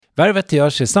Värvet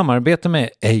görs i samarbete med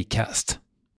Acast.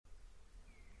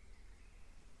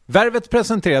 Värvet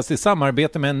presenteras i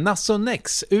samarbete med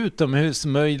Nasonex,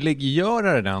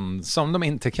 utomhusmöjliggöraren, som de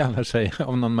inte kallar sig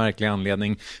av någon märklig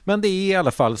anledning. Men det är i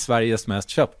alla fall Sveriges mest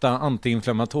köpta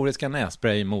antiinflammatoriska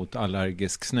nässpray mot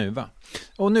allergisk snuva.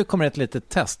 Och nu kommer ett litet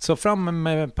test, så fram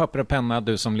med papper och penna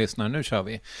du som lyssnar, nu kör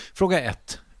vi. Fråga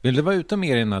 1. Vill du vara ute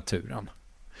mer i naturen?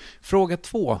 Fråga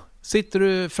 2. Sitter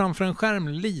du framför en skärm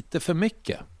lite för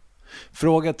mycket?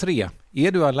 Fråga 3.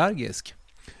 Är du allergisk?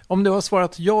 Om du har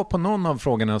svarat ja på någon av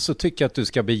frågorna så tycker jag att du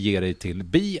ska bege dig till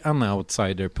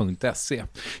beanoutsider.se.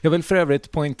 Jag vill för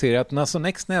övrigt poängtera att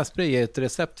Nasonex nässpray är ett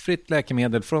receptfritt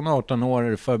läkemedel från 18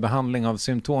 år för behandling av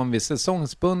symptom vid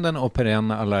säsongsbunden och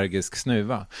perenn allergisk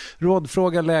snuva.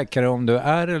 Rådfråga läkare om du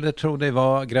är eller tror dig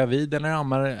vara gravid eller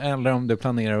ammar, eller om du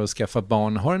planerar att skaffa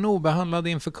barn, har en obehandlad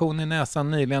infektion i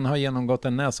näsan, nyligen har genomgått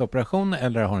en näsoperation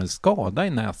eller har en skada i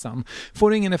näsan.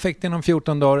 Får ingen effekt inom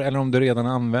 14 dagar eller om du redan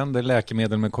använder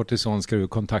läkemedel med kortison ska du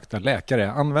kontakta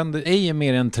läkare. Använd ej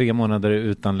mer än 3 månader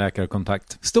utan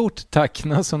läkarkontakt. Stort tack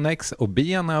Nasonex och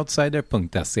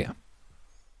beanoutsider.se.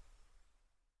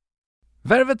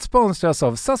 Värvet sponsras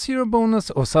av SAS Eurobonus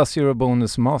och SAS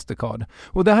Eurobonus Mastercard.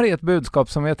 Och det här är ett budskap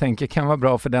som jag tänker kan vara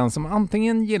bra för den som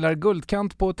antingen gillar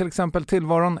guldkant på till exempel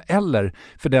tillvaron eller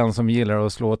för den som gillar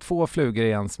att slå 2 flugor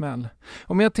i en smäll.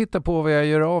 Om jag tittar på vad jag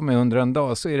gör av med under en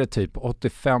dag så är det typ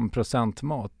 85%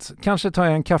 mat. Kanske tar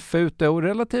jag en kaffe ute och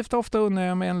relativt ofta unnar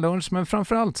jag mig en lunch, men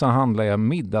framförallt så handlar jag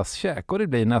middagskäk och det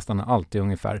blir nästan alltid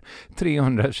ungefär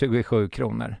 327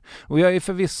 kronor. Och jag är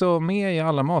förvisso med i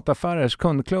alla mataffärers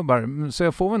kundklubbar så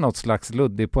jag får väl något slags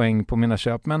luddig poäng på mina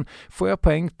köp, men får jag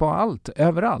poäng på allt,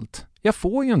 överallt? Jag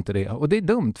får ju inte det och det är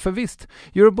dumt, för visst,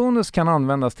 Eurobonus kan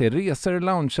användas till resor,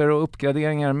 lounger och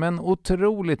uppgraderingar, men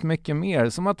otroligt mycket mer,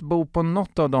 som att bo på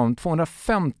något av de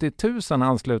 250 000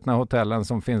 anslutna hotellen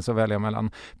som finns att välja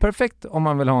mellan. Perfekt om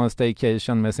man vill ha en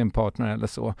staycation med sin partner eller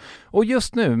så. Och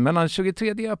just nu, mellan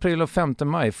 23 april och 5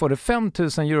 maj, får du 5 000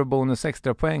 Eurobonus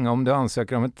extra poäng om du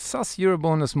ansöker om ett SAS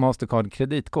Eurobonus Mastercard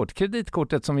kreditkort.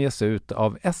 Kreditkortet som ges ut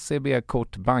av SEB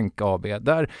Kort Bank AB,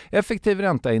 där effektiv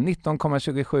ränta är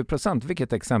 19,27%.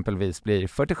 Vilket exempelvis blir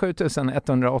 47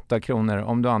 108 kronor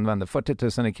om du använder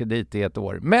 40 000 i kredit i ett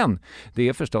år. Men det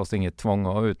är förstås inget tvång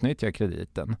att utnyttja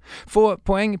krediten. Få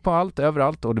poäng på allt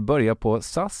överallt och du börjar på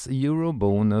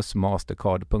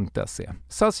saseurobonusmastercard.se.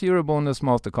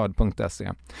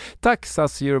 saseurobonusmastercard.se. Tack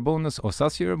SAS Eurobonus och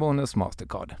SAS Eurobonus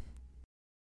Mastercard.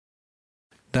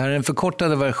 Det här är den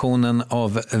förkortade versionen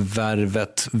av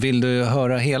Värvet. Vill du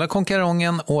höra hela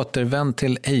konkarongen, återvänd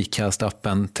till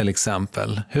Acast-appen till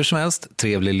exempel. Hur som helst,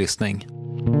 trevlig lyssning.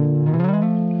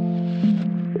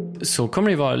 Så kommer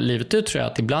det vara livet ut, tror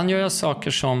jag. Att ibland gör jag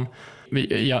saker som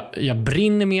jag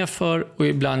brinner mer för, och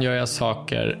ibland gör jag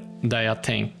saker där jag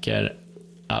tänker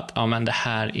att ja, men det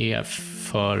här är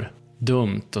för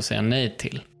dumt att säga nej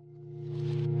till.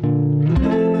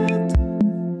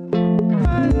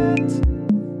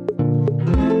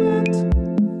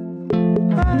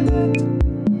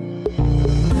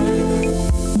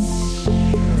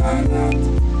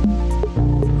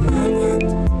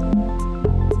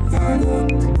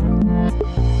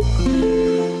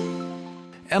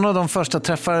 En av de första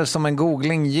träffar som en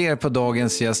googling ger på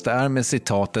dagens gäst är med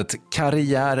citatet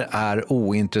 "Karriär är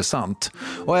ointressant".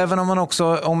 Och även om man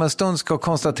också om en stund ska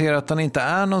konstatera att han inte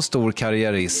är någon stor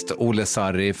karriärist, Olle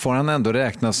Sarri, får han ändå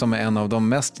räknas som en av de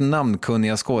mest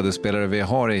namnkunniga skådespelare vi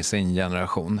har i sin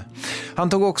generation. Han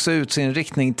tog också ut sin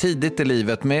riktning tidigt i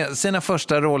livet med sina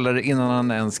första roller innan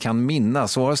han ens kan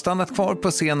minnas och har stannat kvar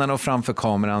på scenen och framför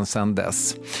kameran sedan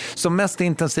dess. Som mest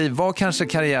intensiv var kanske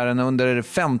karriären under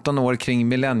 15 år kring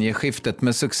millennieskiftet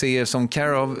med succéer som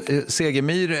Care of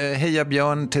Segemyhr, Heja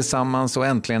Björn, Tillsammans och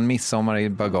Äntligen midsommar i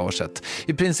bagaget.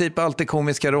 I princip alltid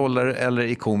komiska roller eller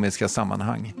i komiska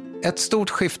sammanhang. Ett stort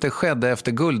skifte skedde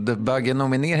efter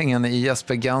Guldbagge-nomineringen i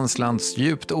Jesper Ganslands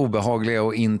djupt obehagliga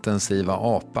och intensiva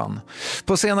Apan.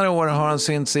 På senare år har han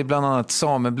synts i bland annat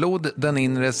Sameblod, Den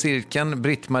inre cirkeln,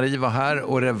 Britt-Marie var här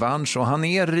och Revansch, och han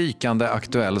är rykande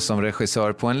aktuell som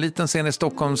regissör på en liten scen i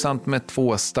Stockholm samt med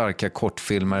 2 starka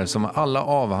kortfilmer som alla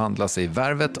avhandlas i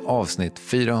Värvet avsnitt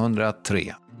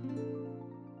 403.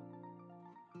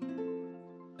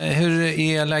 Hur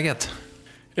är läget?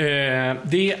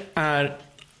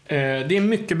 Det är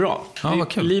mycket bra. Ja,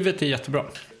 livet är jättebra.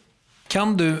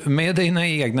 Kan du med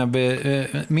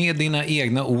dina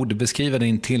egna ord beskriva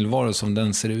din tillvaro som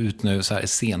den ser ut nu så här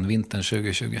senvintern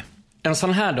 2020? En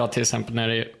sån här dag till exempel, när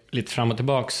det är lite fram och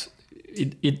tillbaks.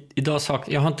 Idag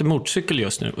jag har inte motorcykel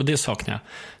just nu och det saknar jag.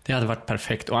 Det hade varit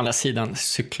perfekt. Å andra sidan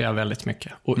cyklar jag väldigt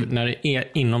mycket. Och när det är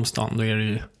inom stan, då är det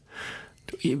ju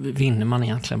då vinner man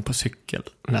egentligen på cykel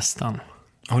nästan.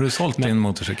 Har du sålt din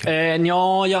motorcykel?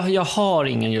 Ja, jag har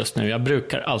ingen just nu. Jag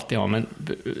brukar alltid ha, men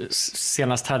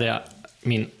senast hade jag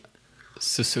min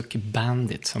Suzuki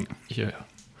Bandit som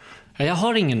jag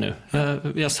har ingen nu.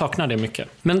 Jag saknar det mycket.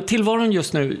 Men tillvaron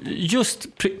just nu, just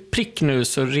prick nu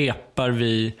så repar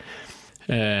vi.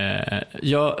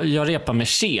 Jag repar med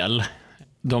Kel.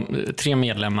 De 3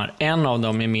 medlemmar. En av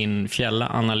dem är min fjälla,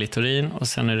 Anna Littorin. Och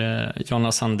sen är det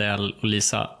Jonna Sandell och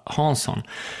Lisa Hansson.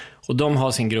 Och de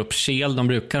har sin grupp Kel. De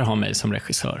brukar ha mig som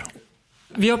regissör.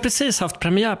 Vi har precis haft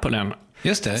premiär på den.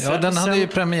 Just det, ja, den hade ju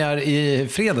premiär i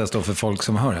fredags då för folk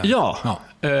som hör här. Ja.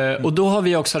 Och då har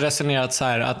vi också resonerat så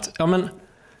här att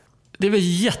det är väl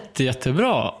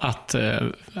jättebra att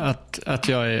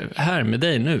jag är här med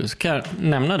dig nu. Så kan jag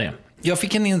nämna det. Jag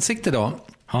fick en insikt idag.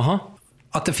 Aha.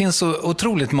 Att det finns så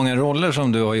otroligt många roller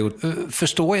som du har gjort.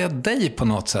 Förstår jag dig på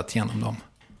något sätt genom dem?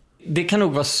 Det kan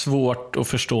nog vara svårt att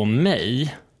förstå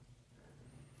mig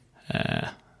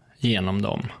genom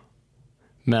dem.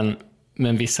 Men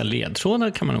vissa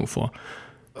ledtrådar kan man nog få.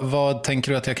 Vad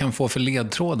tänker du att jag kan få för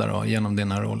ledtrådar då genom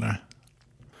dina roller?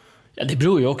 Ja, det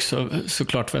beror ju också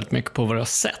såklart väldigt mycket på vad du har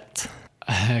sett.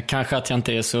 Kanske att jag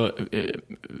inte är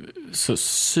så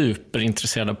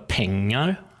superintresserad av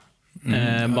pengar.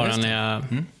 Bara när jag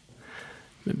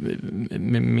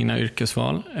med mina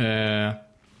yrkesval.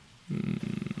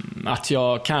 Att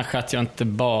jag inte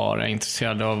bara är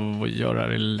intresserad av att göra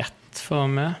det lätt för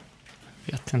mig.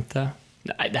 Vet inte.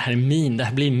 Nej, det här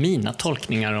blir mina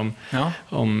tolkningar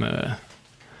om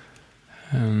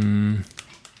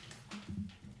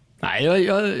nej,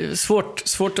 jag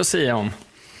svårt att säga om.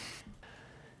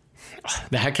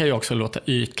 Det här kan ju också låta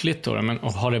ytligt då, men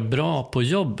att ha det bra på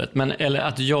jobbet, eller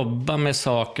att jobba med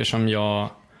saker som jag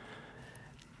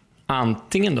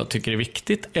antingen då tycker är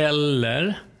viktigt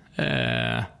eller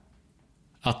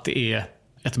att det är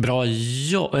ett bra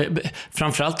jobb,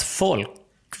 framförallt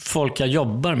folk jag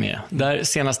jobbar med. Där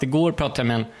senast igår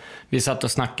pratade jag vi satt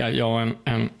och snackade, jag och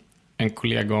en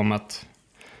kollega, om att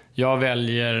jag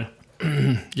väljer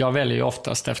ju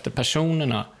oftast efter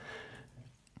personerna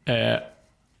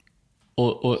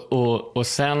och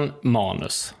sen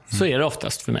manus. Så är det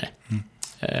oftast för mig.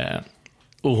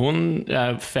 Och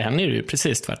för henne är det ju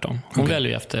precis tvärtom. Hon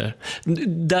väljer ju efter.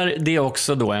 Det är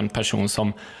också då en person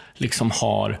som liksom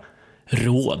har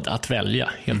råd att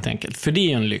välja helt enkelt. För det är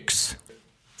ju en lyx.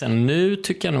 Sen nu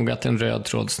tycker jag nog att en röd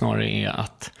tråd snarare är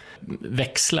att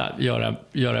växla,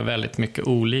 göra väldigt mycket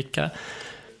olika.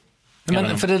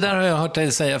 Men för det där har jag hört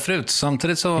dig säga förut.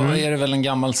 Samtidigt så är det väl en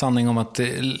gammal sanning om att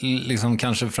det liksom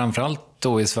kanske framförallt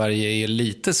då i Sverige är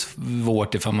lite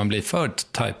svårt ifall man blir för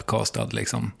typecastad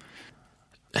liksom.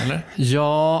 Eller?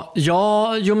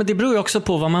 Jo, men det beror ju också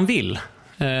på vad man vill.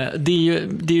 Det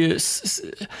är ju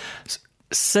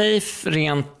safe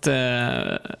rent.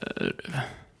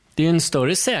 Det är ju en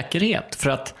större säkerhet för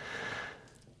att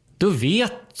då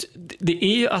det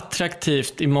är ju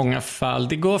attraktivt i många fall.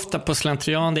 Det går ofta på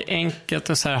slentrian, det är enkelt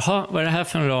och så här, vad är det här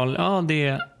för en roll? Ja, det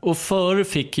är. Och förr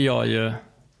fick jag ju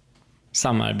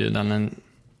samma erbjudanden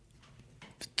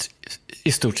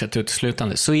i stort sett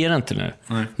uteslutande. Så är det inte nu.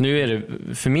 Nej. Nu är det,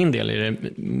 för min del är det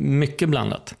mycket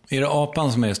blandat. Är det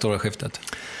apan som är det stora skiftet?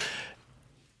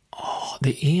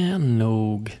 Det är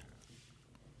nog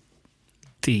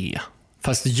det.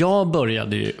 Fast jag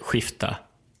började ju skifta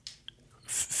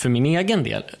för min egen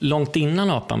del. Långt innan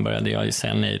apan började jag ju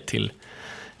säga nej till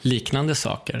liknande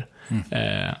saker.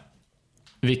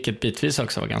 Vilket bitvis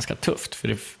också var ganska tufft.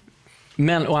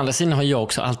 Men å andra sidan har jag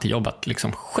också alltid jobbat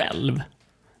liksom själv.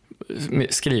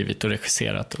 Skrivit och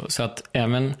regisserat. Så att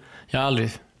även, jag har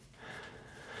aldrig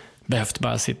behövt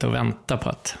bara sitta och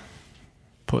vänta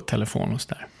på telefon och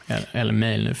så där. Eller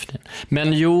mejl nu för tiden.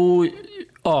 Men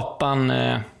apan...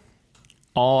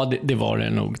 Ja, det var det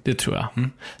nog, det tror jag.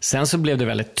 Sen så blev det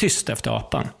väldigt tyst efter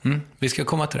apan. Vi ska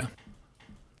komma till det.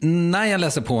 När jag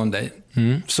läser på om dig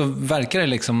så verkar det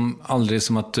liksom aldrig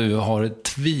som att du har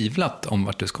tvivlat om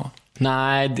vart du ska.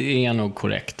 Nej, det är nog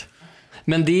korrekt.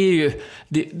 Men det är ju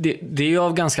det är ju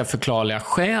av ganska förklarliga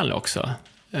skäl också.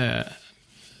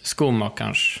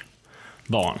 Skomakarens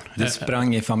barn. Det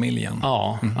sprang i familjen.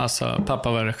 Ja, alltså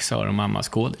pappa var regissör och mamma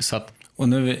skådis, så att. Och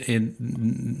nu är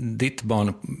ditt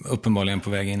barn uppenbarligen på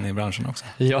väg in i branschen också.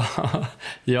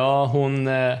 Ja, hon...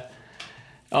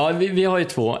 Ja, vi har ju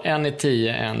 2. En är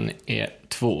 10, en är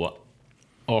 2.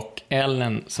 Och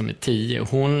Ellen som är 10,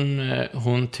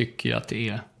 hon tycker ju att det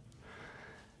är...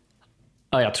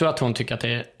 Ja, jag tror att hon tycker att det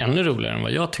är ännu roligare än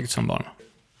vad jag tyckte som barn.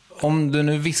 Om du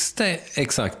nu visste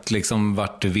exakt liksom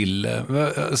vart du ville,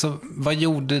 alltså, vad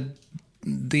gjorde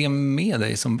det med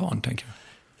dig som barn, tänker du?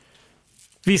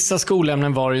 Vissa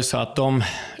skolämnen var ju så att de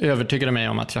övertygade mig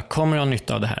om att jag kommer att ha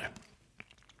nytta av det här.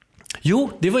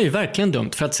 Jo, det var ju verkligen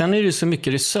dumt. För att sen är det ju så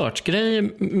mycket researchgrejer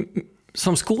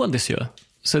som skådis ju.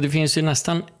 Så det finns ju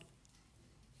nästan...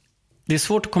 Det är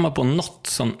svårt att komma på något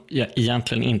som jag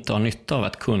egentligen inte har nytta av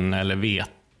att kunna eller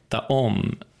veta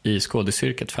om i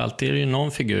skådisyrket. För alltid är det ju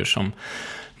någon figur som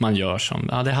man gör som...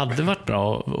 Ja, det hade varit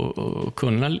bra att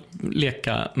kunna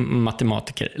leka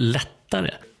matematiker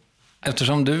lättare.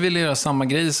 Eftersom du ville göra samma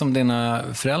grej som dina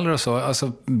föräldrar och så,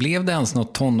 alltså, blev det ens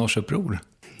något tonårsuppror?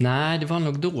 Nej, det var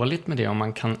nog dåligt med det om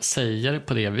man kan säga det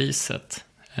på det viset.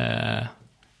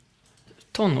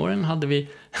 Tonåren hade vi...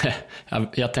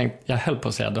 jag höll på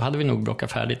att säga, då hade vi nog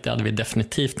bråkat färdigt. Det hade vi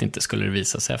definitivt inte, skulle det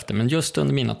visa sig efter. Men just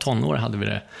under mina tonår hade vi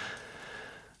det.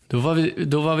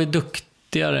 Då var vi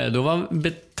duktigare.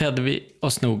 Betedde vi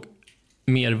oss nog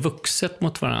mer vuxet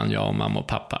mot varandra, jag och mamma och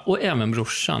pappa. Och även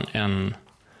brorsan än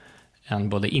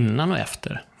både innan och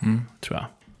efter, tror jag.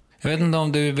 Jag vet inte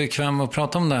om du är bekväm att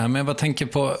prata om det här, men jag bara tänker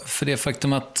på, för det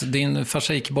faktum att din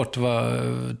farsa gick bort var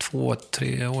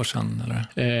 2-3 år sedan, eller?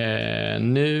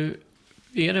 Nu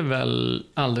är det väl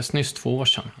alldeles nyss 2 år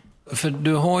sedan. För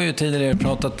du har ju tidigare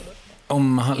pratat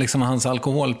om liksom hans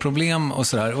alkoholproblem och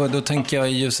sådär, och då tänker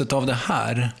jag i ljuset av det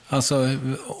här, alltså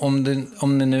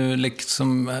om det nu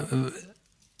liksom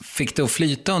fick det att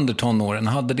flyta under tonåren,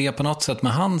 hade det på något sätt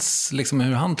med hans, liksom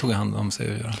hur han tog hand om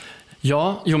sig att göra?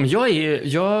 Ja, men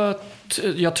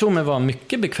jag tror mig vara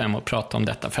mycket bekväm att prata om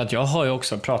detta. För att jag har ju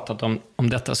också pratat om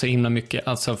detta så himla mycket,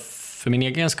 alltså för min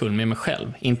egen skull med mig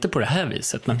själv. Inte på det här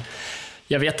viset, men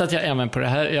jag vet att jag även på det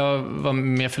här, jag var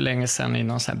med för länge sedan i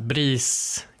någon sån här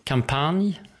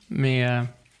BRIS-kampanj med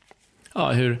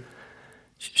hur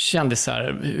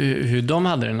kändisar, hur de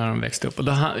hade det när de växte upp. Och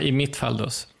då, i mitt fall då,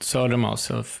 så hörde de av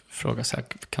sig och frågade så här,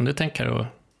 kan du tänka dig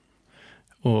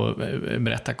och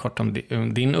berätta kort om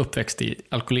din uppväxt i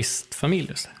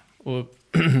alkoholistfamilj.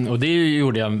 Och det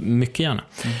gjorde jag mycket gärna.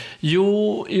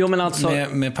 Jo, men alltså...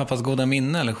 Med pappas goda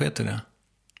minne, eller sket du det?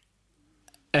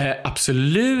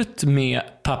 Absolut med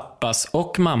pappas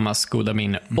och mammas goda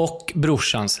minne. Och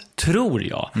brorsans, tror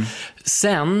jag.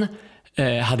 Sen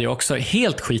hade jag också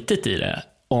helt skitit i det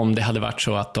om det hade varit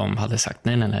så att de hade sagt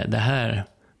nej,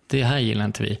 det här gillar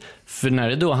inte vi. För när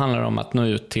det då handlar om att nå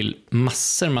ut till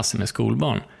massor med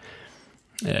skolbarn,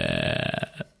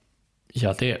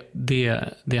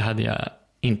 det hade jag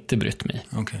inte brytt mig.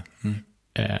 Okej.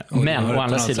 Men å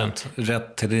andra sidan,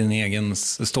 rätt till din egen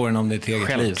storyn om ditt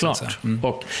eget liv.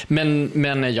 Självklart.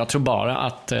 Men jag tror bara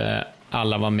att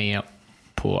alla var med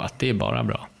på att det är bara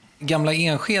bra. Gamla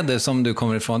Enskede som du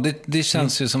kommer ifrån, det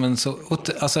känns ju som en så...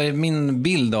 Alltså min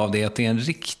bild av det är att det är en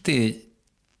riktig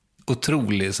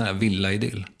otrolig sån här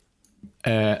villa-idyll.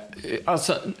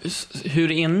 Alltså, hur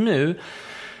det är nu...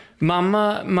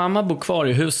 Mamma bor kvar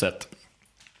i huset.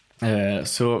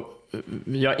 Så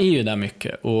jag är ju där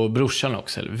mycket. Och brorsan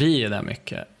också. Eller vi är där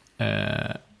mycket.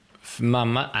 För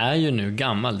mamma är ju nu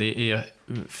gammal. Det är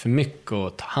för mycket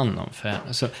att ta hand om för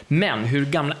henne. Så, men hur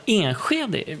gamla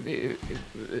Enskede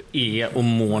är och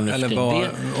mår nu. Eller vad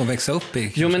att växa upp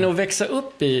i. Jo, men att växa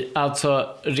upp i,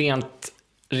 alltså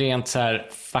rent så här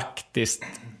faktiskt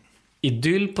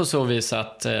idyll på så vis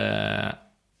att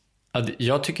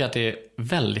jag tycker att det är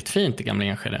väldigt fint i gamla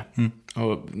Enskede.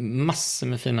 Och massor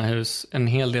med fina hus, en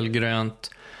hel del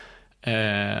grönt.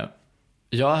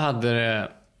 Jag hade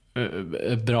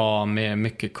det bra med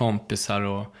mycket kompisar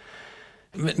och...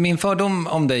 Min fördom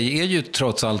om dig är ju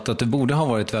trots allt att du borde ha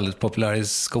varit väldigt populär i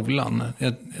skolan.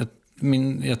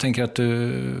 Jag tänker att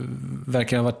du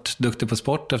verkar ha varit duktig på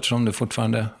sport eftersom du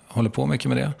fortfarande håller på mycket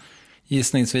med det.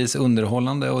 Gissningsvis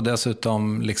underhållande och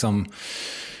dessutom liksom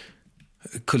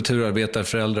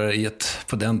kulturarbetarföräldrar i ett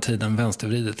på den tiden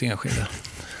vänstervridet Enskede.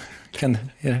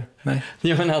 Nej.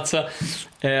 Jo, men alltså...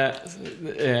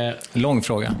 lång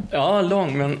fråga. Ja,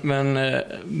 lång,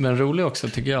 men rolig också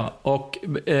tycker jag. Och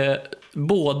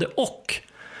både och.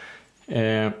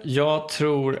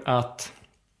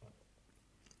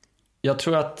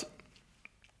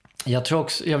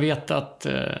 Jag vet att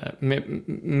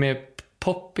med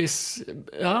poppis,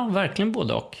 ja, verkligen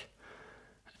både och.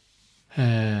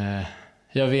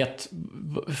 Jag vet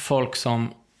folk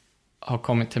som har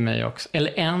kommit till mig också,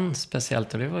 eller en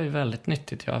speciellt, och det var ju väldigt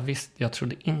nyttigt. Jag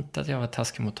trodde inte att jag var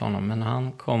taskig mot honom, men när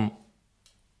han kom,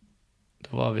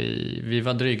 då var vi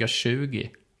var dryga 20,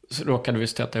 så råkade vi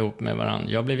stöta ihop med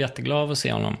varandra. Jag blev jätteglad av att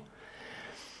se honom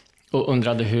och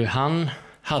undrade hur han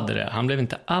hade det. Han blev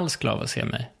inte alls glad av att se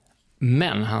mig,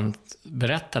 men han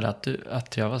berättade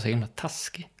att jag var så himla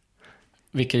taskig,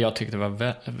 vilket jag tyckte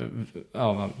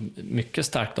var mycket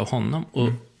starkt av honom. Och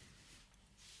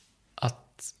att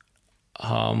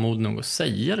ha mod nog att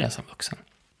säga det som vuxen.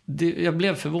 jag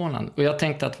blev förvånad. Och jag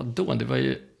tänkte att vadå, det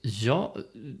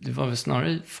var väl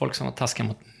snarare folk som var taskiga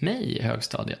mot mig i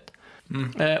högstadiet.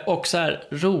 Och så här,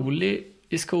 rolig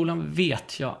i skolan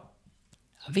vet jag.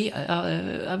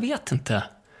 Jag vet inte.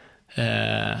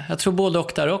 Jag tror både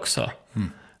och där också.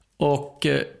 Och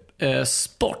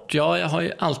sport, jag har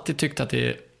ju alltid tyckt att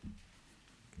det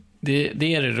är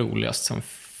det roligaste som...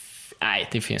 Nej,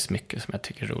 det finns mycket som jag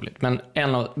tycker är roligt. Men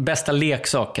en av bästa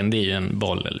leksaken, det är ju en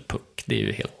boll eller puck. Det är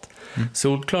ju helt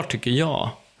solklart, tycker jag.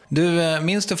 Du,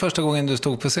 minns du första gången du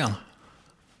stod på scen?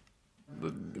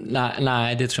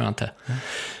 Nej, det tror jag inte.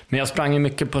 Men jag sprang ju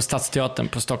mycket på Stadsteatern,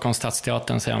 på Stockholms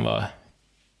Stadsteatern, sedan jag var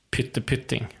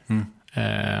pytting.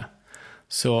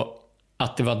 Så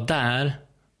att det var där,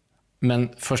 men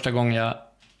första gången jag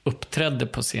uppträdde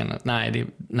på scenen, nej, det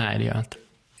gör jag inte.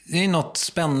 Det är något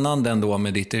spännande ändå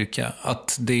med ditt yrke,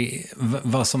 att det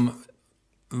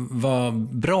vad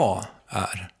bra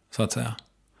är, så att säga.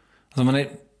 Alltså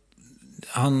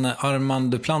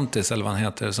Armand Duplantis, eller vad han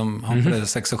heter, som hoppade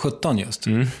 6 och 17 just.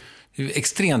 Det är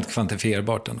extremt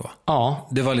kvantifierbart ändå. Ja.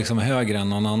 Det var liksom högre än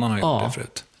någon annan har gjort det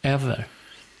förut. Ever.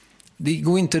 Det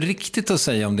går inte riktigt att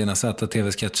säga om dina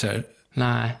ZTV-sketcher.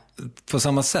 Nej. På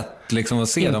samma sätt, liksom, att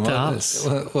se inte dem alls.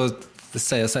 Och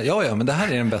säga så här, ja, men det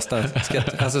här är den bästa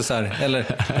alltså så här,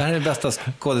 eller det här är det bästa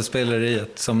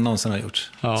skådespeleriet som någonsin har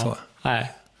gjorts. Ja. Så.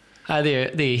 Nej,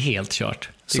 det är helt kört.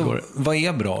 Vad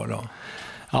är bra då?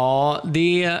 Ja,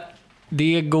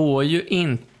 det går ju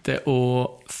inte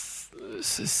att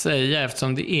säga,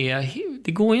 eftersom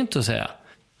det går ju inte att säga.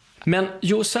 Men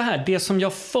så här, det som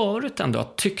jag förut ändå har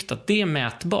tyckt att det är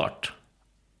mätbart.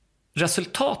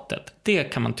 Resultatet, det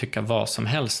kan man tycka vad som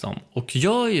helst om. Och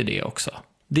gör ju det också.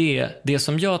 Det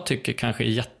som jag tycker kanske är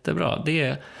jättebra,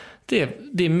 det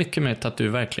är mycket möjligt att du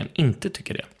verkligen inte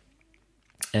tycker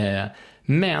det.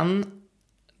 Men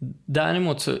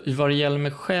däremot, så vad det gäller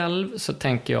mig själv, så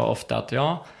tänker jag ofta att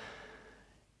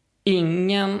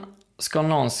ingen ska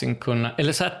någonsin kunna,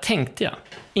 eller så här tänkte jag,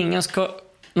 ingen ska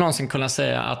någonsin kunna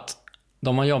säga att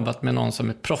de har jobbat med någon som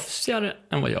är proffsigare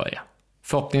än vad jag är.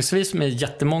 Förhoppningsvis med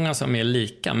jättemånga som är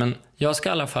lika, men jag ska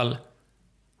i alla fall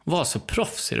vara så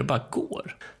proffsig det bara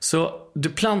går. Så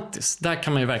Duplantis, där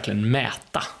kan man ju verkligen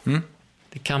mäta.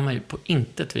 Det kan man ju på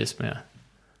intet vis med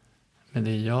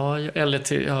det jag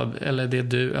eller det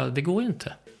du, det går ju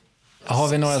inte. Har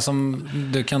vi några som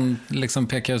du kan liksom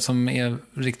peka ut som är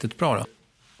riktigt bra då?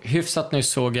 Hyfsat nyss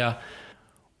såg jag,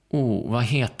 vad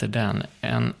heter den?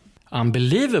 En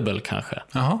Unbelievable kanske.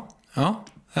 Jaha, ja,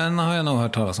 den har jag nog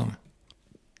hört talas om.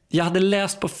 Jag hade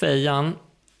läst på fejan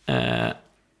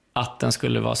att den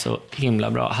skulle vara så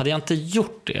himla bra. Hade jag inte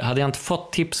gjort det, hade jag inte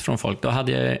fått tips från folk, då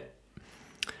hade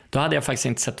jag faktiskt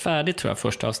inte sett färdigt, tror jag,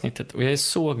 första avsnittet. Och jag är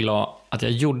så glad att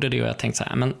jag gjorde det, och jag tänkte så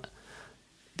här, men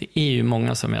det är ju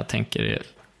många som jag tänker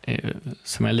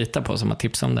som jag litar på som har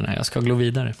tips om den här. Jag ska gå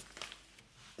vidare.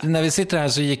 När vi sitter här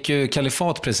så gick ju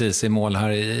Kalifat precis i mål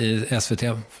här i SVT.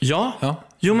 Ja.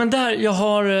 Jo, men där jag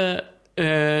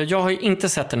har ju inte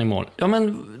sett den i mål. Ja,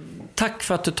 men tack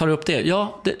för att du tar upp det.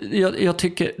 Ja, jag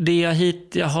tycker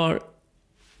jag har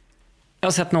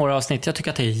sett några avsnitt. Jag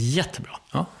tycker att det är jättebra.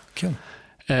 Ja, kul.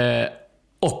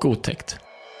 Och otäckt.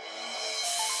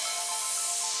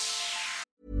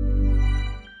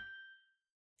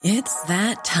 It's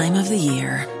that time of the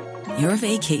year. Your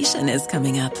vacation is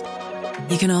coming up.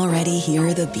 You can already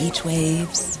hear the beach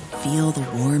waves, feel the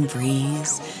warm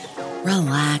breeze,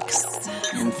 relax,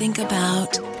 and think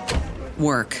about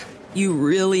work. You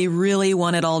really, really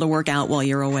want it all to work out while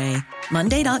you're away.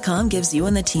 Monday.com gives you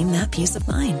and the team that peace of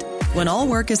mind. When all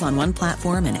work is on one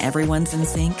platform and everyone's in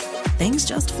sync, things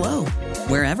just flow.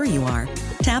 Wherever you are,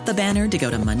 tap the banner to go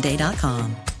to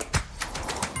Monday.com.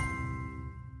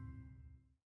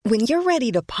 When you're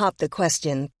ready to pop the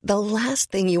question, the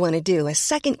last thing you want to do is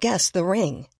second-guess the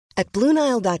ring. At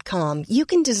BlueNile.com, you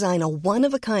can design a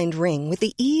one-of-a-kind ring with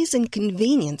the ease and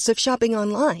convenience of shopping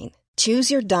online. Choose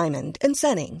your diamond and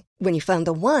setting. When you find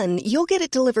the one, you'll get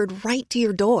it delivered right to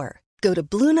your door. Go to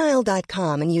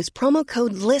BlueNile.com and use promo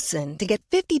code LISTEN to get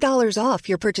 $50 off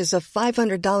your purchase of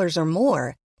 $500 or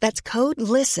more. That's code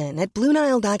LISTEN at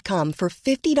BlueNile.com for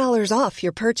 $50 off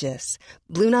your purchase.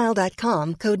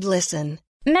 BlueNile.com, code LISTEN.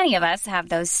 Many of us have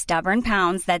those stubborn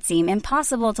pounds that seem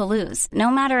impossible to lose,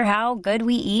 no matter how good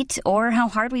we eat or how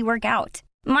hard we work out.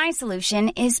 My solution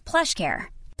is PlushCare.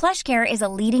 PlushCare is a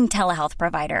leading telehealth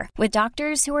provider with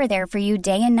doctors who are there for you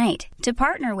day and night to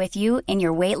partner with you in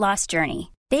your weight loss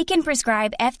journey. They can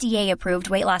prescribe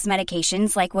FDA-approved weight loss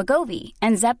medications like Wegovy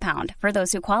and Zepbound for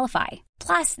those who qualify.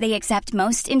 Plus, they accept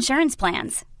most insurance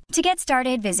plans. To get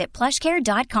started, visit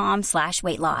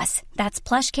plushcare.com/weightloss. That's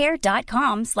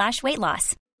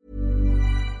plushcare.com/weightloss.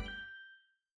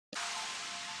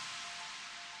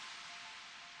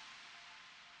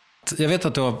 Jag vet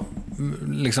att du har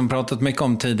liksom pratat mycket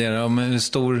om tidigare om hur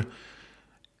stor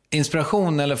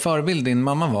inspiration eller förebild din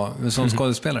mamma var som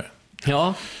skådespelare.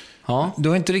 Ja. Du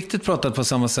har inte riktigt pratat på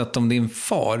samma sätt om din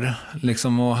far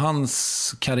liksom, och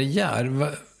hans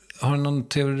karriär. Har du någon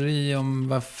teori om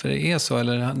varför det är så?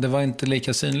 Eller det var inte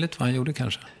lika synligt vad han gjorde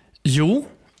kanske? Jo,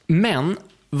 men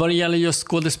vad det gäller just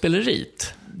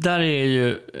skådespeleriet, där är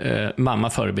ju mamma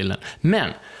förebilden. Men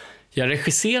jag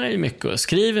regisserar ju mycket och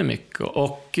skriver mycket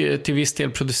och till viss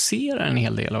del producerar en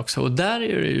hel del också. Och där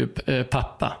är det ju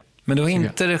pappa. Men du har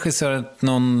inte regisserat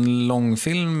någon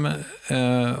långfilm,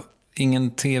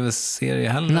 ingen tv-serie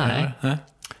heller?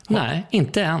 Nej,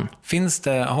 inte än.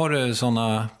 Har du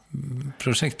sådana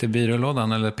projekt i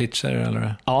byrålådan eller pitcher?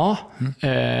 Eller? Ja,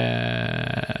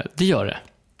 det gör det.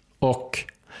 Och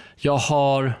jag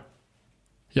har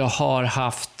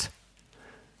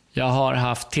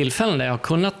haft tillfällen där jag har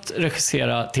kunnat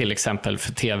regissera till exempel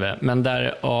för tv, men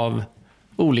där av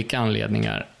olika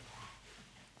anledningar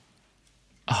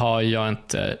har jag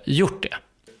inte gjort det.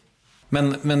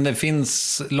 Men det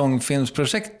finns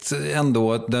långfilmsprojekt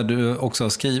ändå där du också har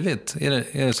skrivit.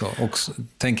 Är det så? Och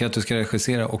tänker att du ska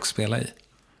regissera och spela i?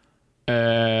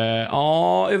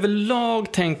 Ja,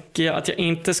 överlag tänker jag att jag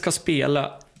inte ska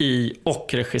spela i och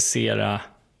regissera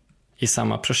i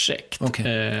samma projekt.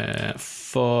 Okay.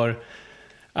 För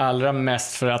allra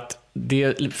mest för att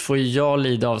det får jag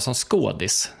lida av som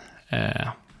skådis.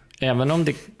 Även om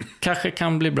det kanske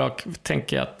kan bli bra,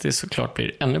 tänker jag att det såklart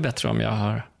blir ännu bättre om jag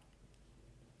har...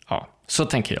 Ja, så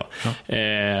tänker jag. Ja.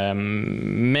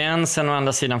 Men sen å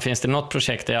andra sidan finns det något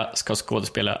projekt där jag ska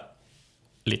skådespela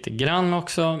lite grann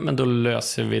också, men då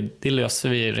löser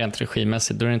vi rent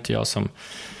regimässigt. Då är det inte jag som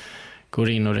går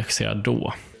in och regisserar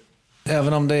då.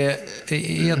 Även om det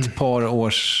är ett par år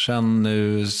sedan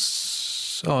nu,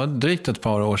 ja, drygt ett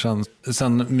par år sedan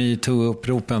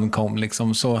MeToo-uppropen kom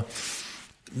liksom, så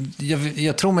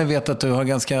jag tror mig veta att du har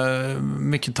ganska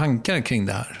mycket tankar kring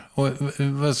det här. Och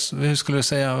hur skulle du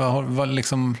säga,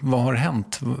 vad har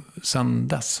hänt sedan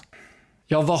dess?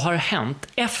 Ja, vad har hänt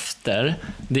efter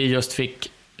det just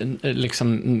fick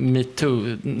liksom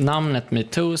MeToo, namnet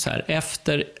MeToo så här.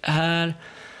 Efter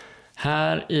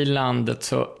här i landet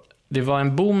så det var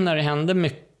en boom när det hände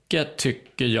mycket,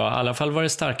 tycker jag. I alla fall var det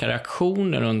starka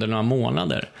reaktioner under några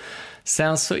månader.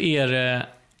 Sen så är det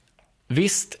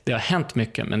visst, det har hänt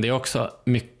mycket, men det är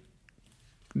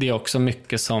också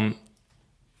mycket som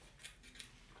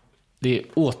det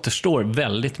återstår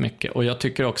väldigt mycket. Och jag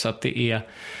tycker också att det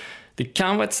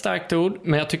kan vara ett starkt ord,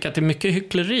 men jag tycker att det är mycket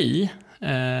hyckleri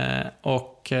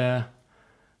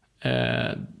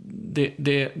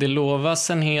det lovas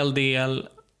en hel del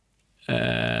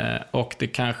och det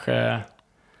kanske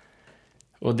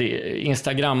och det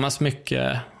instagrammas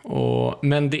mycket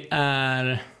men det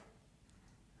är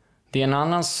en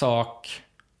annan sak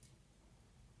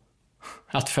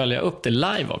att följa upp det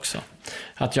live också.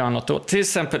 Att göra något då. Till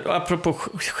exempel, apropå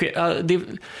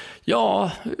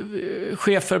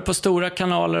chefer på stora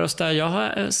kanaler och så där. Jag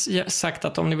har sagt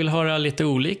att om ni vill höra lite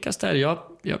olika så där,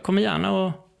 jag kommer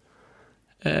gärna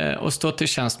och stå till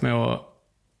tjänst med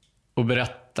och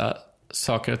berätta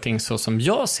saker och ting så som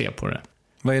jag ser på det.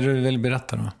 Vad är det du vill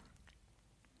berätta då?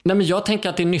 Nej, men jag tänker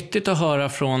att det är nyttigt att höra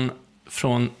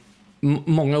från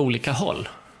många olika håll.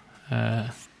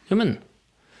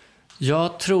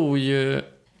 Jag tror ju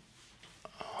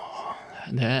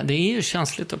det är ju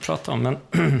känsligt att prata om, men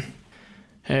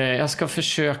jag ska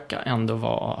försöka ändå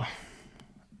vara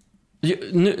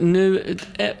nu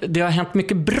det har hänt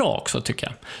mycket bra också, tycker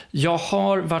jag. Jag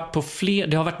har varit på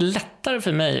det har varit lättare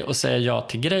för mig att säga ja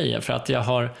till grejer för att jag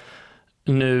har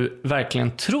nu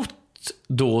verkligen trott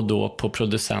då och då på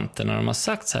producenterna när de har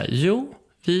sagt så här: jo,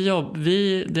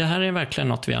 det här är verkligen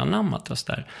något vi har anammat oss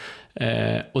där.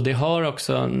 Och det har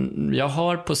också, jag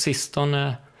har på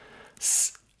sistone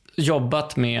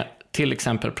jobbat med till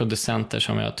exempel producenter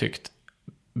som jag har tyckt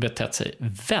betett sig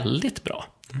väldigt bra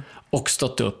och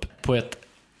stått upp på ett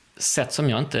sätt som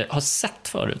jag inte har sett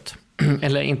förut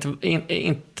eller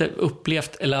inte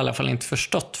upplevt, eller i alla fall inte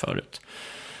förstått förut.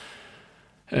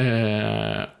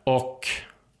 Och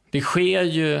det sker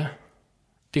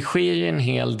ju en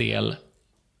hel del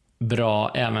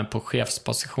bra även på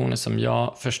chefspositioner som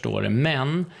jag förstår det,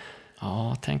 men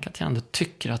tänk att jag ändå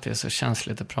tycker att det är så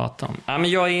känsligt att prata om. Men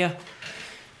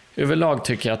överlag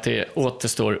tycker jag att det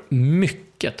återstår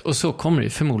mycket, och så kommer det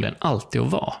förmodligen alltid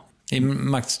att vara. I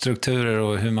maktstrukturer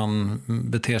och hur man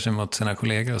beter sig mot sina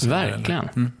kollegor och så.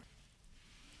 Verkligen.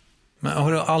 Men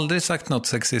har du aldrig sagt något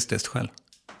sexistiskt själv?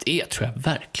 Det tror jag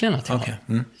verkligen att jag har.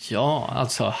 Ja,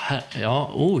 alltså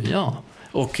ja.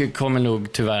 Och kommer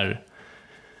nog tyvärr.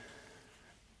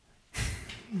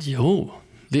 Jo,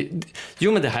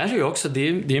 Jo, men det här är ju också,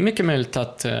 det är mycket möjligt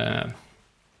att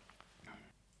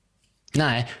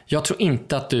nej, jag tror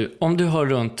inte att om du hör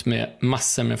runt med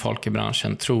massor med folk i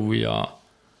branschen, tror jag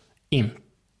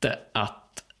inte att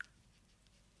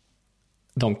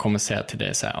de kommer säga till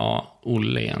dig så här, ja,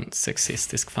 Olle är en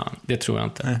sexistisk fan. Det tror jag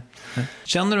inte. Nej.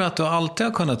 Känner du att du alltid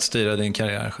har kunnat styra din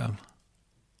karriär själv?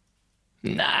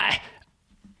 Nej.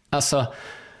 Alltså,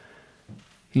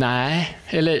 nej.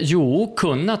 Eller jo,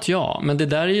 kunnat ja. Men det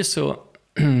där är ju så...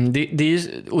 det är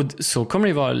ju, och så kommer det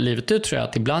ju vara livet ut, tror jag.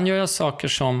 Att ibland gör jag saker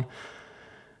som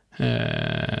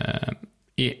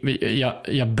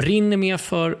jag brinner mer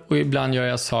för. Och ibland gör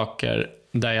jag saker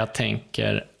där jag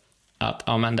tänker att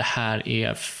ja, men det här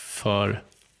är för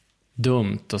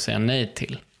dumt att säga nej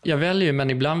till. Jag väljer, men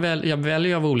ibland jag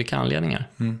väljer av olika anledningar.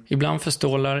 Ibland för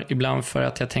stålar, ibland för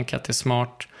att jag tänker att det är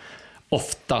smart.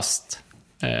 Oftast,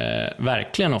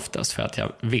 verkligen oftast för att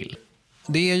jag vill.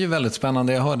 Det är ju väldigt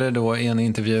spännande. Jag hörde då i en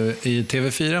intervju i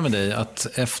TV4 med dig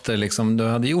att efter liksom du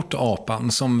hade gjort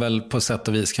Apan, som väl på sätt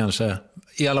och vis kanske,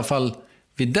 i alla fall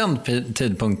vid den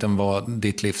tidpunkten var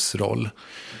ditt livsroll.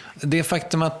 Det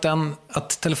faktum att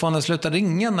telefonen slutar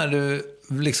ringa när du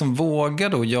liksom vågar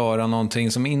då göra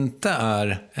någonting som inte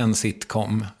är en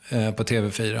sitcom på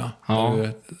TV4. Ja. Där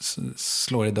du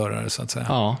slår i dörrar så att säga.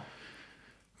 Ja.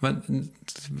 Men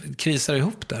krisar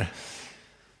ihop där?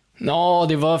 Ja,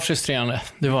 det var frustrerande.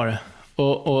 Det var det.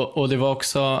 Och det var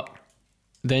också...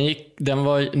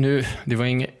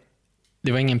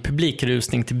 Det var ingen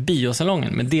publikrusning till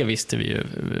biosalongen, men det visste vi ju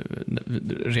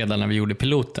redan när vi gjorde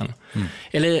piloten.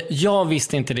 Eller jag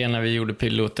visste inte det när vi gjorde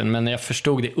piloten, men jag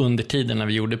förstod det under tiden när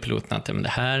vi gjorde piloten att men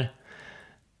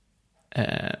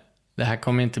det här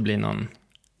kommer inte bli någon...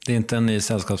 Det är inte en ny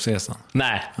Sällskapsresan?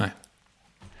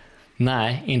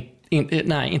 Nej,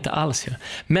 inte alls. Ja.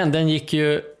 Men den gick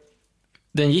ju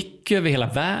över hela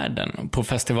världen på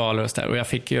festivaler och så där, och jag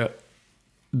fick ju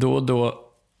då och då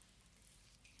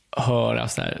höra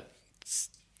så här,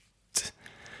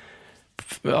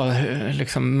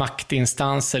 liksom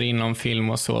maktinstanser inom film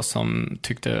och så som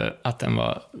tyckte att den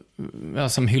var,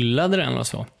 som hyllade den och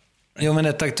så. Jo, men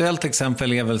ett aktuellt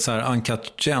exempel är väl så här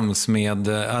Uncut Gems med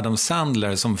Adam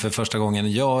Sandler som för första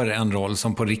gången gör en roll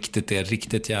som på riktigt är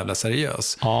riktigt jävla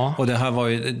seriös. Ja. Och det här var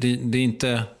ju, det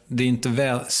är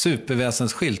inte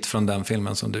superväsensskilt från den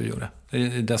filmen som du gjorde. Det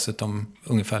är dessutom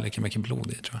ungefär lika mycket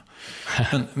blod i, tror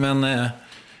jag.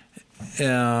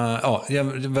 Ja,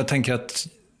 jag tänker att,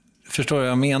 förstår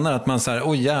jag menar, att man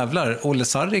säger, jävlar, Olle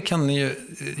Sarri kan ju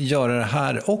göra det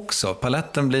här också.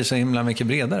 Paletten blir så himla mycket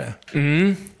bredare.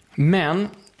 Men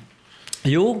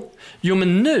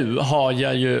men nu har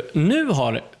jag ju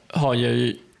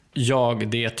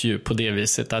det ju på det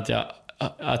viset att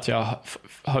jag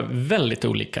har väldigt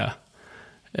olika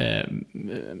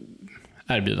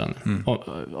erbjudanden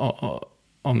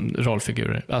om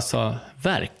rollfigurer. Alltså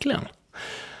verkligen.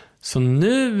 Så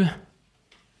nu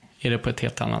är det på ett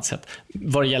helt annat sätt.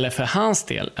 Vad det gäller för hans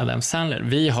del, Adam Sandler,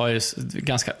 vi har ju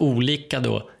ganska olika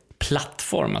då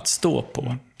plattform att stå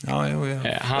på. Ja,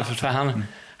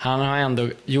 han har ändå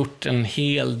gjort en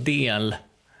hel del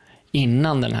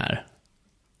innan den här.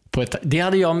 Det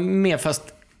hade jag med,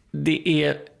 fast det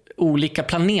är olika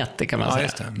planeter kan man säga.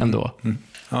 Just det. Ändå.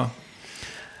 Ja.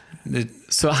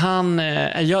 Så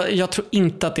jag tror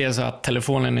inte att det är så att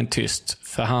telefonen är tyst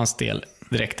för hans del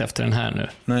direkt efter den här nu.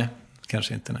 Nej,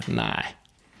 kanske inte. Nej.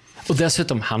 Och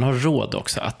dessutom, han har råd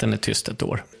också att den är tyst ett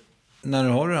år. När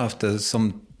har du haft det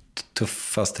som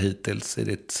tuffast hittills i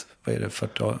ditt,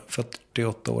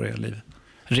 48-åriga liv?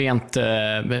 Rent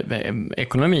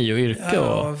ekonomi och yrke?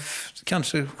 Ja,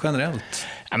 kanske generellt.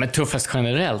 Ja, men tuffast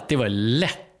generellt, det var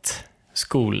lätt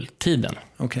skoltiden.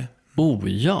 Okej.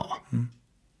 Ja.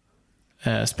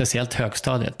 Speciellt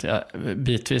högstadiet.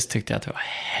 Bitvis tyckte jag att det var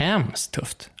hemskt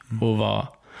tufft. Och var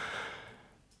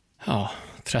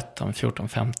 13, 14,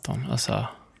 15. Alltså.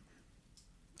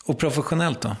 Och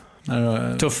professionellt då?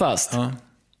 Tuffast? Ja.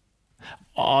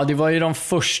 Ja, det var ju de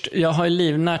första. Jag har ju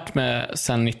livnärt med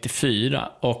sedan 94.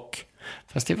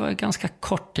 Fast det var ganska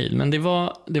kort tid. Men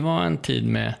det var en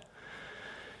tid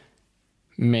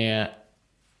med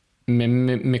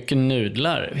mycket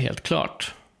nudlar, helt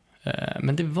klart.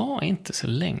 Men det var inte så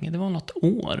länge. Det var något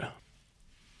år.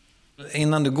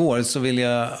 Innan du går så vill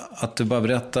jag att du bara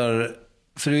berättar,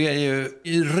 för du är ju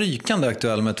rykande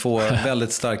aktuell med 2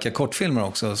 väldigt starka kortfilmer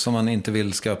också som man inte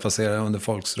vill ska passera under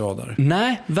folks radar.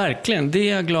 Nej, verkligen. Det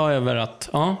är jag glad över att...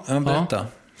 Ja, berätta. Ja.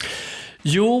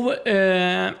 Jo,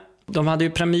 de hade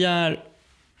ju premiär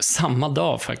samma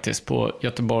dag faktiskt på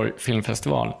Göteborg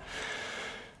Filmfestival.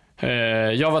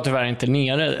 Jag var tyvärr inte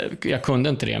nere. Jag kunde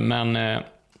inte det,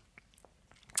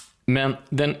 men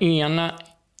den ena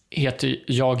heter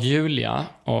Jag Julia,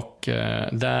 och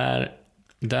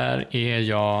där är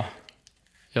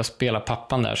jag spelar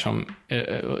pappan där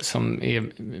som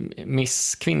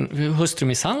är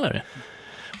hustrumisshandlare.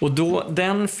 Och då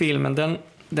den filmen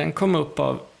den kom upp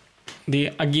av det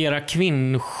är Agera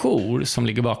kvinnojour som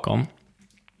ligger bakom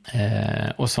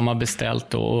och som har beställt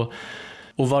då.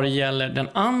 Och vad det gäller den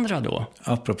andra då,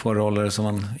 apropå roller som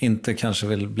man inte kanske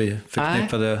vill bli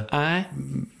förknippade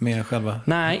med själva.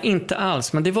 Nej, inte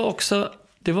alls, men det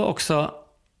var också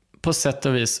på sätt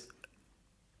och vis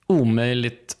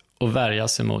omöjligt att värja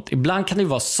sig mot. Ibland kan det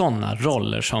vara sådana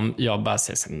roller som jag bara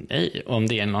säger nej, om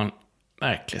det är någon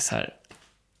märklig så här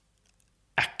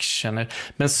action.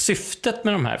 Men syftet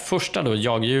med de här, första då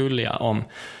Jag Julia om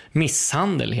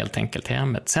misshandel helt enkelt i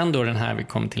hemmet. Sen då den här vi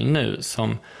kom till nu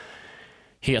som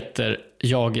heter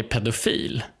Jag är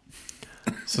pedofil.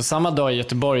 Så samma dag i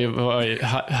Göteborg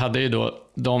hade ju då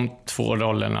de två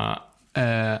rollerna.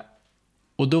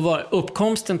 Och då var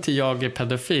uppkomsten till Jag är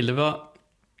pedofil, det var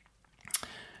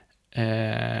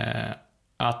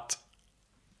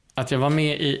att jag var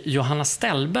med i Johanna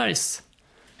Stellbergs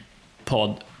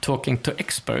podd Talking to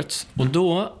Experts. Och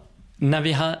då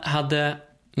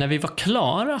när vi var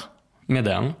klara med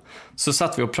den så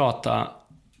satt vi och pratade.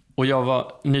 Och jag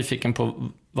var nyfiken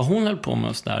på vad hon höll på med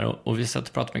oss där. Och vi satt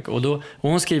och pratade mycket. Och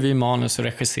hon skriver ju manus och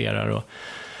regisserar.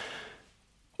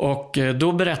 Och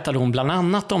då berättade hon bland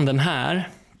annat om den här.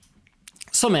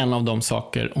 Som en av de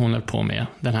saker hon höll på med.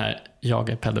 Den här Jag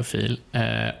är pedofil.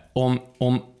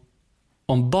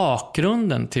 Om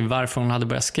bakgrunden till varför hon hade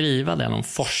börjat skriva den. Om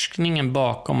forskningen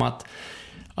bakom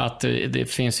att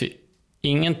det finns ju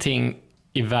ingenting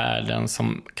i världen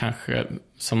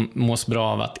som mås bra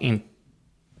av att inte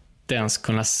ens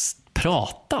kunna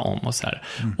prata om och så här.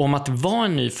 Om att vara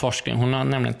en ny forskning. Hon har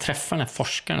nämligen träffat den här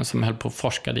forskaren som höll på att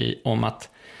forska om att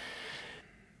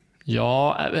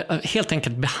helt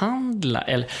enkelt behandla,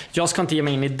 eller jag ska inte ge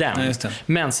mig in i den,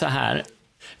 men så här,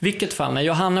 vilket fall, när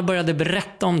Johanna började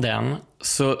berätta om den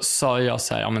så sa jag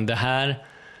så här, ja men den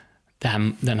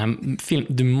här film,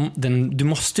 du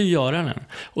måste ju göra den.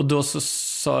 Och då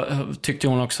så tyckte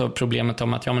hon också problemet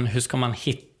om att ja men hur ska man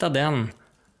hitta den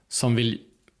som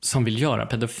vill göra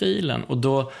pedofilen? Och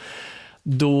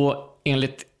då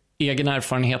enligt egen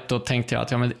erfarenhet då tänkte jag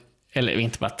att ja men, eller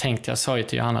inte bara tänkte, jag sa ju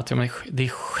till Johanna att ja, men det är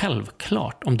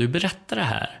självklart om du berättar det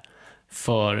här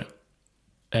för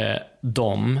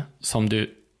dem som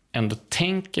du ändå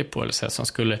tänker på eller så här, som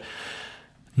skulle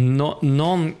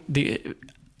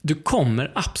du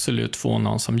kommer absolut få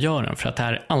någon som gör den, för att det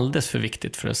här är alldeles för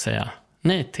viktigt för att säga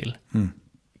nej till.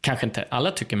 Kanske inte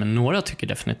alla tycker, men några tycker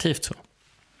definitivt så.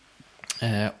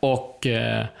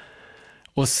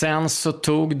 Och sen så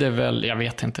tog det väl, jag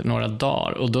vet inte, några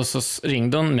dagar. Och då så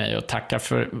ringde hon mig och tackade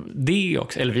för det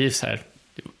också. Eller vi så här,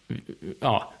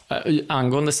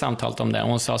 angående samtalet om det. Och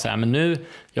hon sa så här, men nu,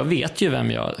 jag vet ju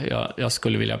vem jag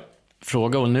skulle vilja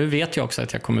fråga. Och nu vet jag också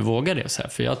att jag kommer våga det. Så här,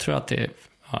 för jag tror att det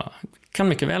kan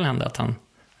mycket väl hända att han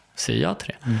säger ja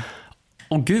till det.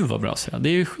 Och gud vad bra, så jag. Det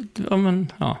är ju,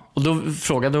 Och då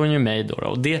frågade hon ju mig då.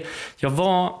 Och det, jag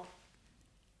var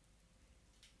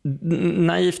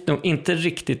naivt nog inte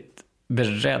riktigt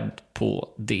beredd på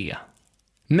det.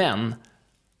 Men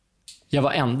jag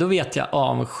var ändå, vet jag,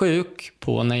 avundsjuk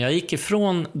på när jag gick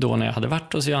ifrån då när jag hade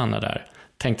varit hos Johanna där.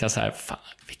 Tänkte jag så här, fan,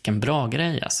 vilken bra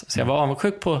grej alltså. Så jag var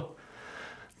avundsjuk på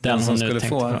den som skulle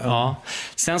få. Ja.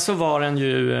 Sen så var den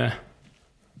ju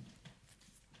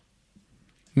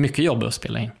mycket jobb att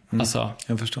spela in. Alltså,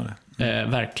 jag förstår det.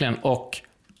 Verkligen. Och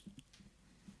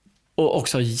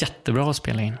också jättebra att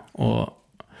spela in.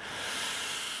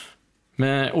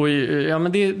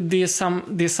 Men det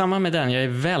är samma med den. Jag är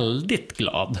väldigt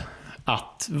glad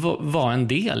att vara en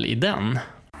del i den.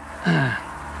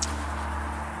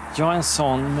 Jag är en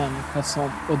sån människa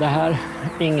som, och det här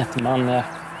är inget man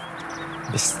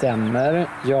bestämmer.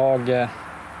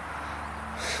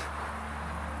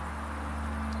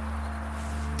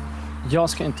 Jag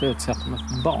ska inte utsätta mig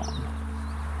för barn.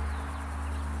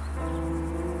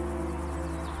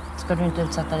 Ska du inte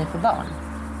utsätta dig för barn?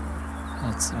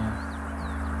 Alltså,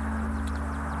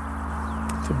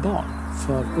 för barn,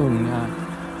 för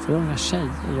unga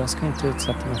tjejer. Jag ska inte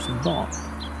utsätta mig för barn.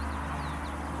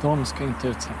 De ska inte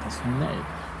utsättas för mig.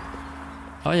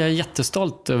 Ja, jag är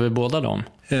jättestolt över båda dem.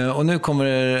 Och nu kommer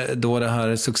det då det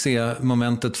här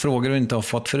succémomentet, frågor du inte har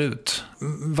fått förut.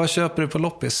 Vad köper du på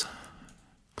loppis?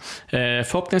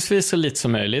 Förhoppningsvis så lite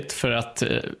som möjligt, för att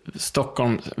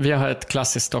vi har ett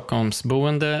klassiskt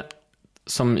Stockholmsboende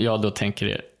som jag då tänker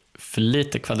är för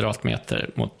lite kvadratmeter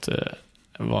mot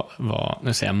vad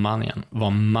nu säger jag man igen,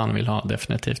 vad man vill ha,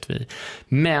 definitivt vi.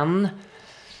 Men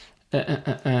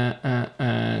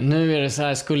Nu är det så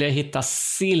här, skulle jag hitta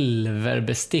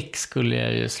silverbestick skulle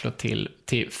jag ju slå till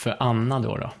för Anna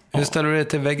då. Hur ställer du dig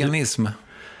till veganism?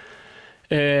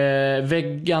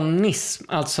 Veganism,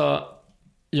 alltså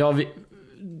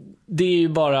det är ju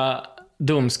bara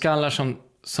dumskallar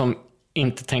som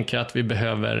inte tänker att vi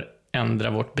behöver ändra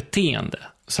vårt beteende.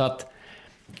 Så att,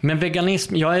 men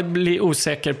veganism, jag blir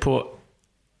osäker på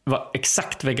vad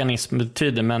exakt veganism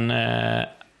betyder, men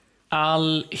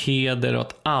all heder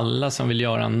åt alla som vill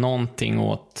göra någonting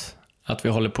åt att vi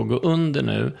håller på att gå under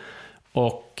nu.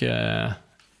 Och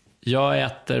jag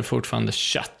äter fortfarande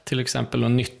kött till exempel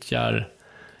och nyttjar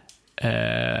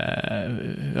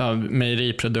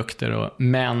mejeriprodukter.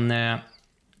 Men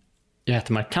jag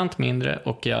äter markant mindre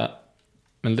och jag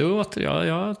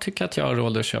tycker att jag har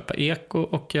råd att köpa eko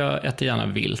och jag äter gärna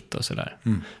vilt och sådär.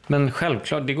 Men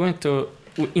självklart, det går inte att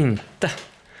inte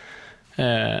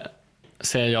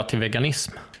säga ja till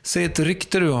veganism. Säg ett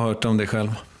rykte du har hört om dig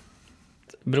själv.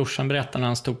 Brorsan berättade när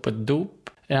han stod på ett dop.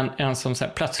 En som så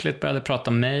här, plötsligt började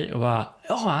prata om mig och var,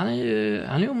 han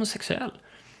är homosexuell.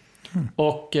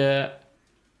 Och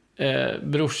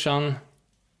brorsan,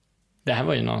 det här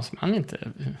var ju någon som han inte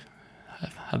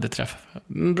hade träffat.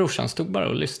 Brorsan stod bara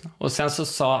och lyssnade. Och sen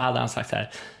så hade han sagt så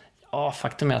här,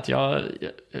 faktum är att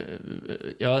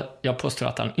jag påstår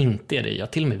att han inte är det.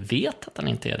 Jag till och med vet att han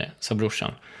inte är det, sa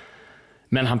brorsan.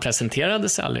 Men han presenterade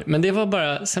sig aldrig. Men det var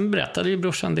bara, sen berättade ju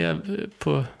brorsan det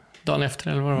på dagen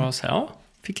efter eller vad det var. Så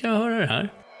fick jag höra det här.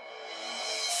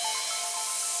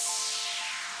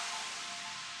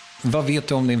 Vad vet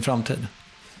du om din framtid?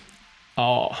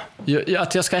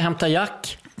 Att jag ska hämta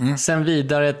Jack. Sen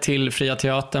vidare till Fria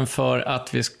Teatern för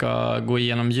att vi ska gå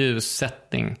igenom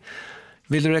ljussättning.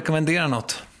 Vill du rekommendera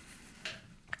något?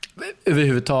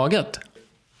 Överhuvudtaget.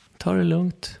 Ta det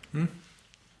lugnt.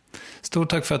 Stort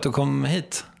tack för att du kom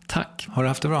hit. Tack. Har du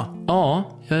haft det bra?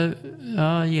 Ja,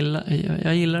 jag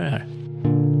gillar det här.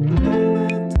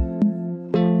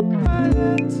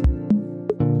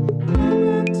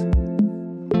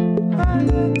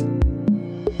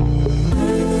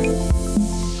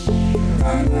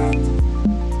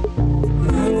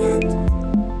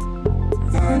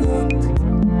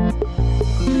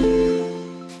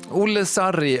 Olle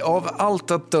Sarri, av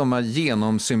allt att döma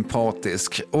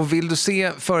genomsympatisk. Och vill du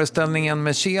se föreställningen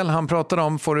med Kjell han pratar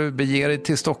om får du bege dig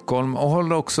till Stockholm och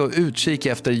håll också utkik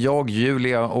efter Jag,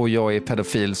 Julia och Jag är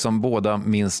pedofil som båda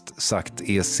minst sagt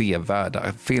är sevärda.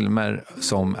 Filmer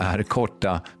som är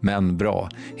korta men bra,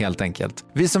 helt enkelt.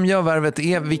 Vi som gör Värvet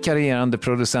är vikarierande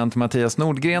producent Mattias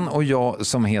Nordgren och jag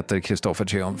som heter Kristoffer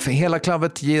Triumf. Hela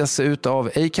klavet ges ut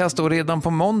av Acast och redan på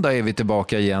måndag är vi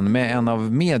tillbaka igen med en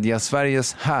av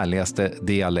Media-Sveriges härligaste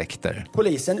dialekter.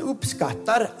 Polisen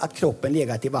uppskattar att kroppen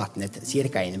legat i vattnet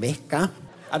cirka en vecka.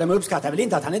 Ja, de uppskattar väl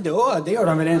inte att han är död, det gör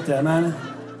de väl inte, men...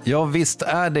 Ja, visst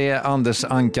är det Anders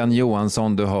Ankan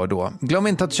Johansson du hör då. Glöm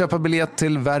inte att köpa biljett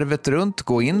till Värvet Runt.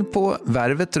 Gå in på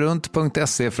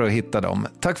värvetrunt.se för att hitta dem.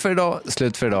 Tack för idag,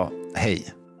 slut för idag.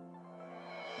 Hej!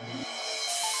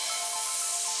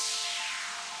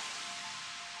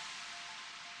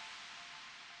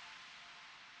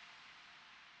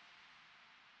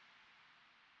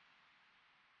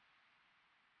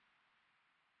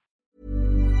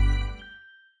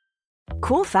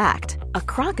 Cool fact, a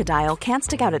crocodile can't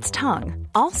stick out its tongue.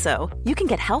 Also, you can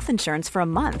get health insurance for a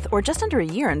month or just under a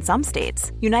year in some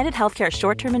states. United Healthcare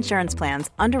short-term insurance plans,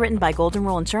 underwritten by Golden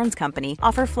Rule Insurance Company,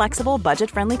 offer flexible,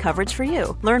 budget-friendly coverage for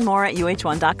you. Learn more at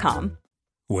uh1.com.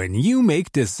 When you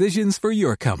make decisions for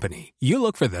your company, you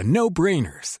look for the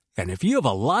no-brainers. And if you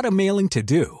have a lot of mailing to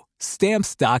do,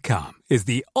 Stamps.com is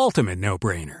the ultimate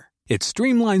no-brainer. It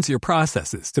streamlines your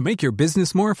processes to make your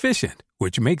business more efficient,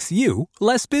 which makes you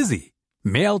less busy.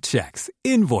 Mail checks,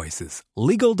 invoices,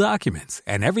 legal documents,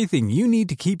 and everything you need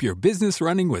to keep your business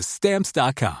running with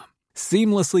Stamps.com.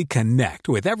 Seamlessly connect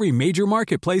with every major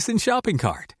marketplace and shopping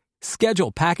cart.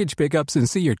 Schedule package pickups and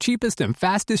see your cheapest and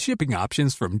fastest shipping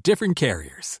options from different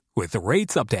carriers. With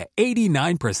rates up to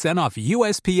 89% off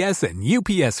USPS and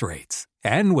UPS rates.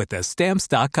 And with the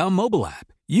Stamps.com mobile app,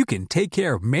 you can take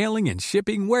care of mailing and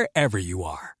shipping wherever you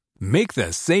are. Make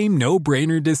the same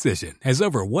no-brainer decision as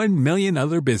over 1 million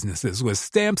other businesses with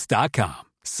Stamps.com.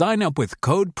 Sign up with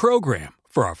code PROGRAM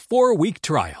for a 4-week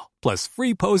trial, plus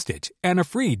free postage and a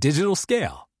free digital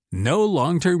scale. No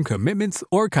long-term commitments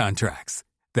or contracts.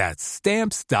 That's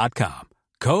Stamps.com.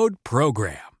 Code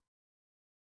PROGRAM.